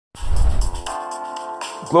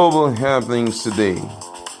Global happenings today.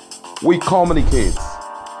 We communicate,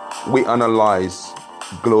 we analyze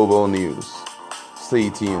global news. Stay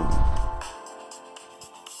tuned.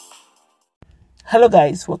 Hello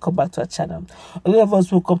guys, welcome back to our channel. A lot of us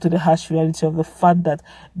woke up to the harsh reality of the fact that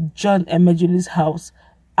John Emejulu's house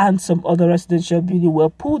and some other residential buildings were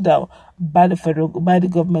pulled down by the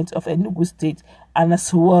government of Enugu State, and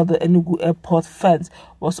as well the Enugu airport fence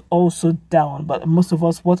was also down. But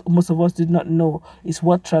what most of us did not know is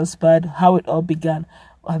what transpired, how it all began,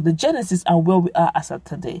 the genesis, and where we are as of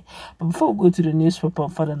today. But before we go to the newspaper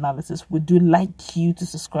and further analysis, we do like you to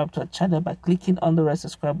subscribe to our channel by clicking on the red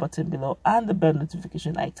subscribe button below and the bell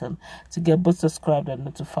notification icon to get both subscribed and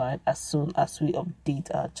notified as soon as we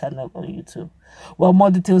update our channel on YouTube. Well,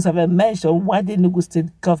 more details have emerged on why the Enugu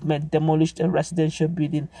State government demolished a residential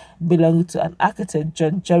building belonging to an architect,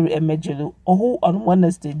 John Jerry Emejulu, who on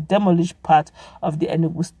Wednesday demolished part of the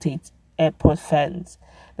Enugu State airport fence.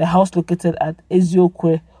 The house located at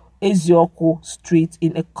Eziokwu Street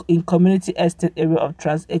in Community Estate area of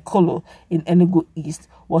Trans-Ekolo in Enugu East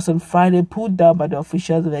was on Friday pulled down by the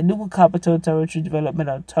officials of the Enugu Capital Territory Development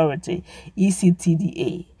Authority,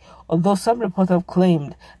 ECTDA. Although some reports have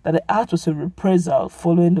claimed that the act was a reprisal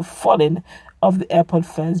following the falling of the airport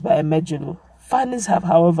fence by Emejulu, findings have,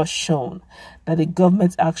 however, shown that the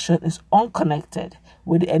government's action is unconnected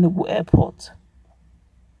with the Enugu airport.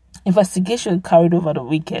 Investigation carried over the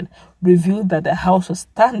weekend revealed that the house was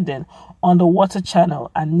standing on the water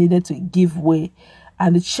channel and needed to give way,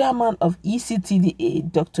 and the chairman of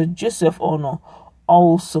ECTDA, Dr. Joseph Ono,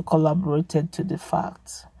 also collaborated to these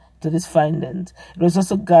findings. It was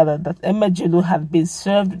also gathered that Emejulu had been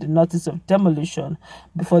served with the notice of demolition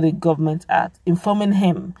before the government act, informing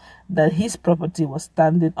him that his property was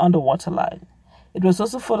standing on the waterline. It was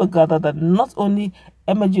also further gathered that not only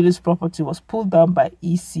Emejulu's property was pulled down by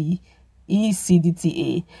ECTDA,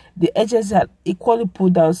 the agency had equally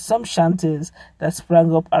pulled down some shanties that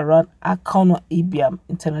sprang up around Akano Ibiam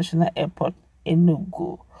International Airport,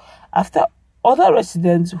 Enugu. After other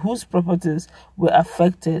residents whose properties were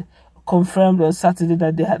affected confirmed on Saturday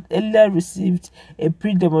that they had earlier received a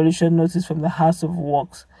pre-demolition notice from the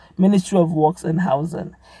Ministry of Works and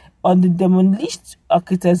Housing. On the demolished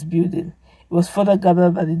architect's building, it was further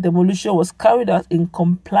gathered that the demolition was carried out in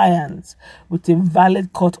compliance with a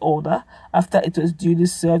valid court order after it was duly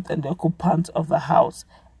served on the occupant of the house,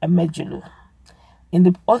 Emejulu. In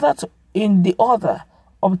the order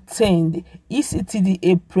obtained,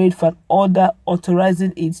 ECTDA prayed for an order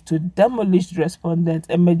authorizing it to demolish the respondent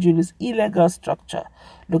Emejulu's illegal structure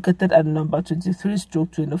located at number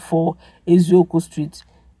 23/24 Eziokwu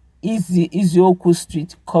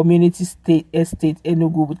Street, Community Estate,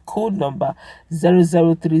 Enugu, with code number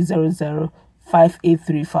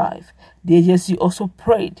 003005835. The agency also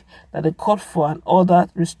prayed that the court for an order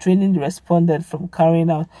restraining the respondent from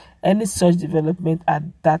carrying out any such development at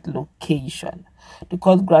that location. The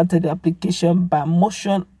court granted the application by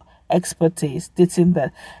motion ex parte, stating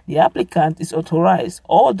that the applicant is authorized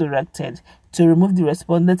or directed to remove the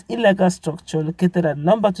respondent's illegal structure located at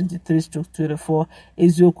number 23/24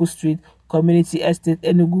 Eziokwu Street, Community Estate,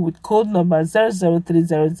 Enugu, with code number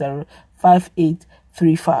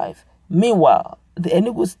 003005835. Meanwhile, the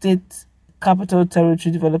Enugu State Capital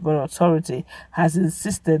Territory Development Authority has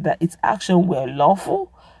insisted that its actions were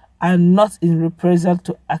lawful and not in reprisal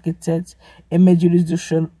to architect Emejulu's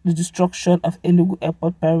destruction of Enugu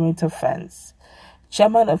Airport perimeter fence.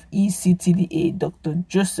 Chairman of ECTDA, Dr.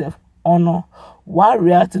 Joseph Ono, while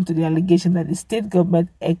reacting to the allegation that the state government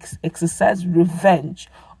exercised revenge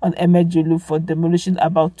on Emejulu for demolition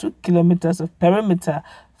about 2 kilometers of perimeter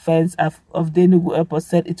fence of the Enugu Airport,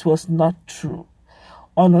 said it was not true.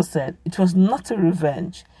 Ono said it was not a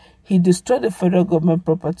revenge. He destroyed the federal government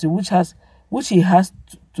property which he has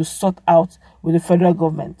to sort out with the federal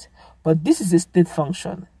government. But this is a state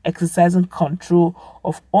function, exercising control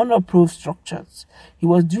of unapproved structures. He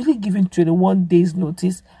was duly given 21 days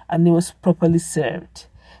notice and he was properly served.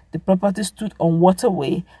 The property stood on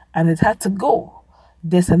waterway and it had to go.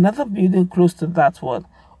 There's another building close to that one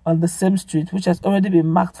on the same street which has already been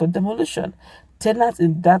marked for demolition. Tenants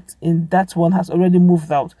in that one has already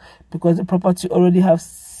moved out because the property already has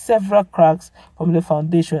several cracks from the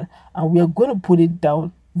foundation and we are going to put it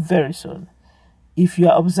down very soon. If you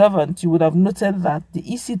are observant, you would have noted that the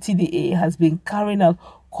ECTDA has been carrying out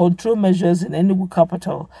control measures in Enugu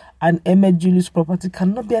capital, and Emejulu's property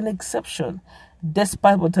cannot be an exception,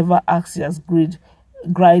 despite whatever acts he has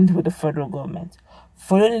grind with the federal government.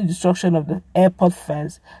 Following the destruction of the airport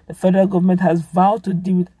fence, the federal government has vowed to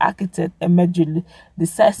deal with architect Emejulu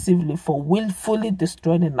decisively for willfully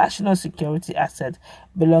destroying a national security asset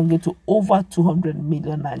belonging to over 200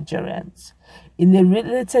 million Nigerians. In a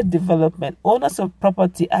related development, owners of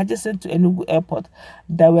property adjacent to Enugu Airport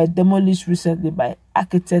that were demolished recently by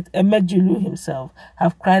architect Emejulu himself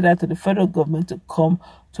have cried out to the federal government to come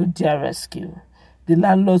to their rescue. The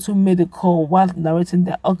landlords who made the call while narrating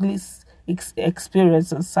their ugly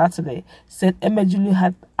experience on Saturday said Emejulu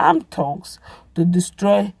had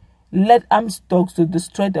led armed thugs to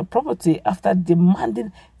destroy their property after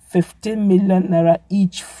demanding 15 million naira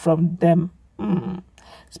each from them.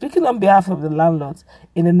 Speaking on behalf of the landlords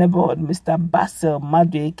in the neighborhood, Mr. Basil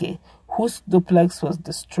Madueke, whose duplex was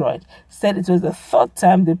destroyed, said it was the third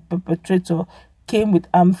time the perpetrator came with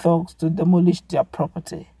armed thugs to demolish their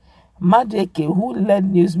property. Madueke, who led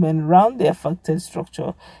newsmen round the affected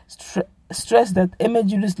structure, stressed that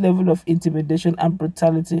Emejulu's level of intimidation and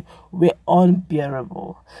brutality were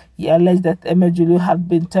unbearable. He alleged that Emejulu had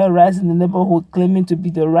been terrorizing the neighborhood, claiming to be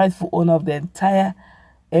the rightful owner of the entire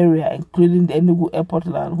area, including the Enugu airport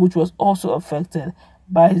land, which was also affected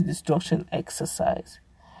by his destruction exercise.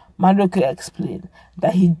 Madueke explained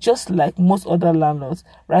that he, just like most other landlords,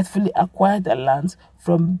 rightfully acquired the lands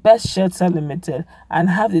from Best Shelter Limited and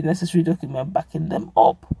have the necessary document backing them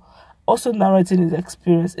up. Also narrating his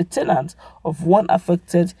experience, a tenant of one of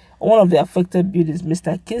the affected buildings,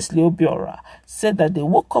 Mr. Kingsley Obiora, said that they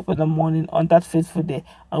woke up in the morning on that fateful day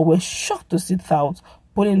and were shocked to see thugs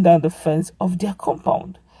pulling down the fence of their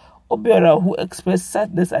compound. Obiora, who expressed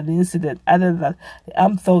sadness at the incident, added that the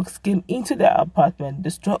armed thugs came into their apartment,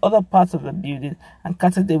 destroyed other parts of the building, and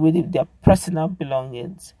carted away their personal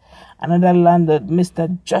belongings. Another landlord,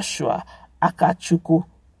 Mr. Joshua Akachuku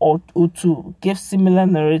Otu, gave similar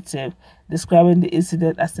narrative, describing the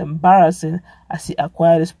incident as embarrassing as he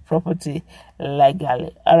acquired his property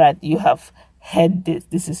legally. All right, you have heard this.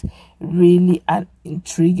 This is really an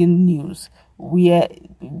intriguing news where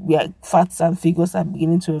facts and figures are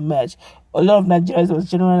beginning to emerge. A lot of Nigerians was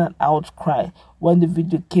generally an outcry when the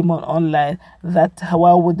video came online that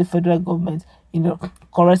how would the federal government,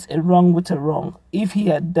 correct a wrong with a wrong. If he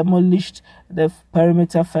had demolished the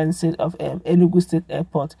perimeter fencing of Enugu State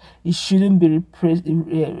Airport, it shouldn't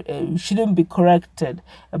be corrected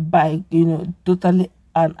by totally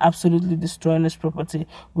and absolutely destroying his property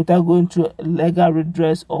without going through legal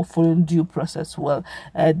redress or following due process. Well,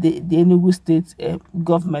 the Enugu State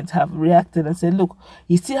government have reacted and said, look,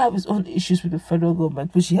 he still have his own issues with the federal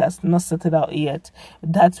government, which he has not settled out yet.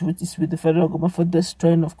 That is with the federal government for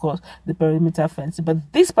destroying, of course, the perimeter fence.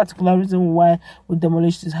 But this particular reason why we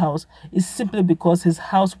demolished his house is simply because his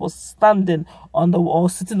house was standing on the wall,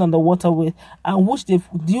 sitting on the waterway, and which they've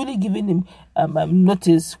duly given him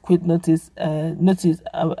quit notice,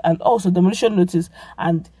 and also demolition notice,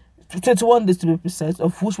 and 21 days to be precise,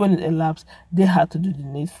 of which when it elapsed, they had to do the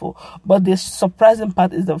needful. But the surprising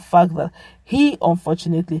part is the fact that he,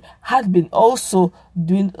 unfortunately, had been also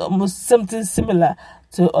doing almost something similar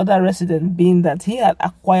to other residents, being that he had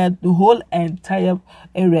acquired the whole entire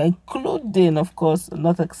area, including, of course,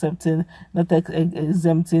 not exempting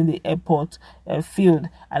the airport field,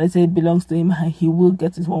 and they say it belongs to him and he will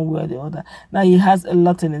get it one way or the other. Now he has a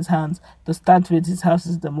lot in his hands. To start with, his house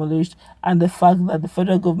is demolished, and the fact that the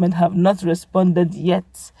federal government have not responded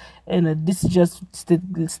yet, and this is just state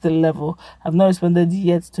level, have not responded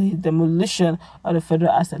yet to his demolition of the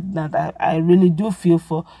federal asset. Now, I really do feel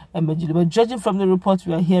for Emejulu, but judging from the reports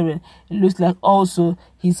we are hearing, it looks like also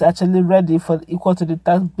he's actually ready for equal to the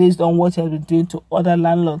tax based on what he has been doing to other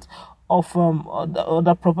landlords or from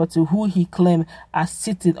other property who he claimed are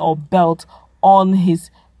sitting or built on his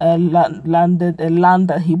land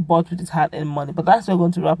that he bought with his hard-earned money. But that's where we're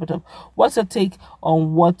going to wrap it up. What's your take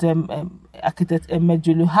on what architect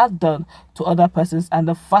Emejulu has done to other persons, and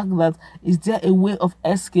the fact that is there a way of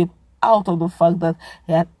escape out of the fact that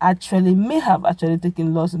he may have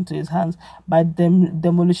taken laws into his hands by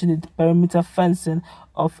demolishing the perimeter fencing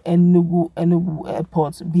of Enugu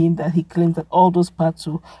Airport, being that he claims that all those parts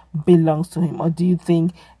belongs to him? Or do you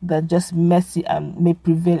think that just mercy may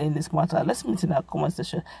prevail in this matter? Let's meet in our comment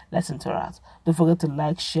section. Let's interact. Don't forget to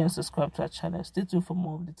like, share, and subscribe to our channel. Stay tuned for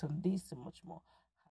more updates on this and much more.